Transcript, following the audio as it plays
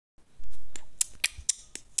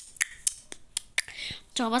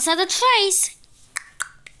Thomas had a trace.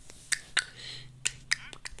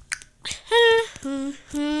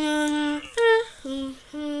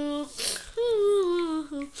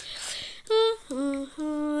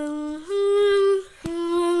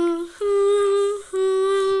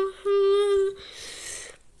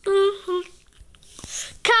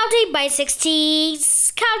 Counting by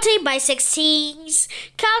 16s, counting by 16s.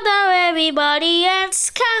 Count down everybody else,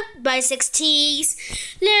 count by 16s.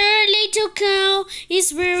 Learning to count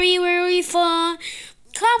is very, very fun.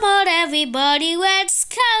 Come on everybody, let's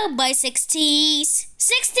count by 60s.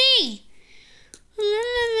 60!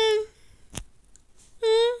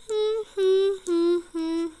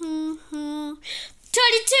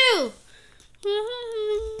 22!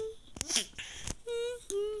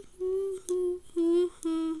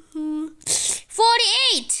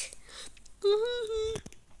 48!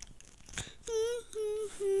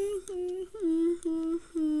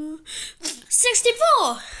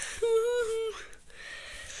 64!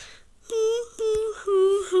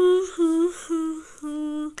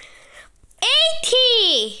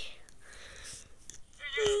 80!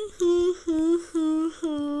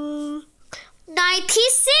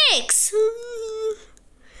 96!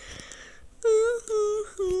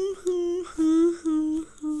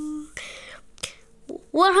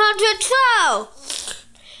 112!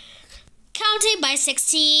 Counting by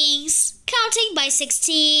 16s, counting by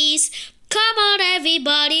 16s. Come on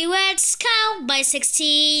everybody, let's count by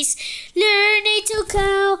 60s. Learning to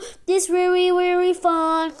count is very, very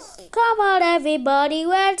fun. Come on everybody,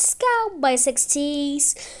 let's count by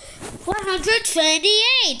 60s.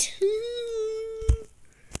 128.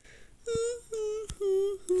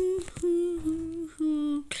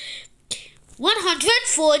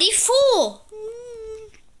 144.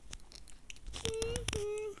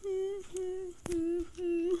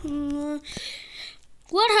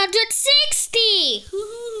 160.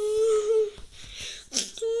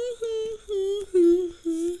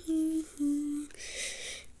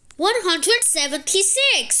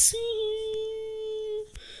 176.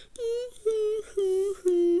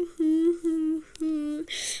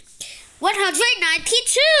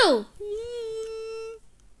 192.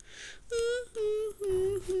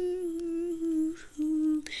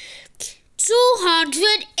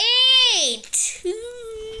 208.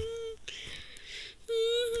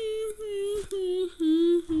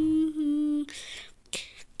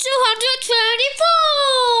 224.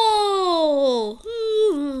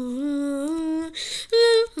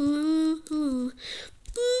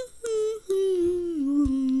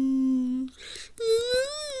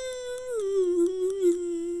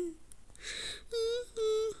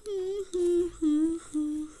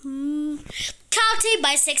 Counting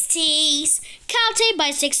by 60s, counting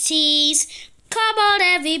by 60s. Come on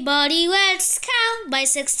everybody, let's count by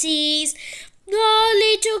 60s.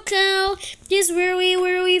 Only to count is very,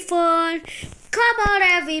 very fun. Come on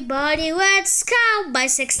everybody, let's count by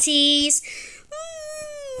 60s.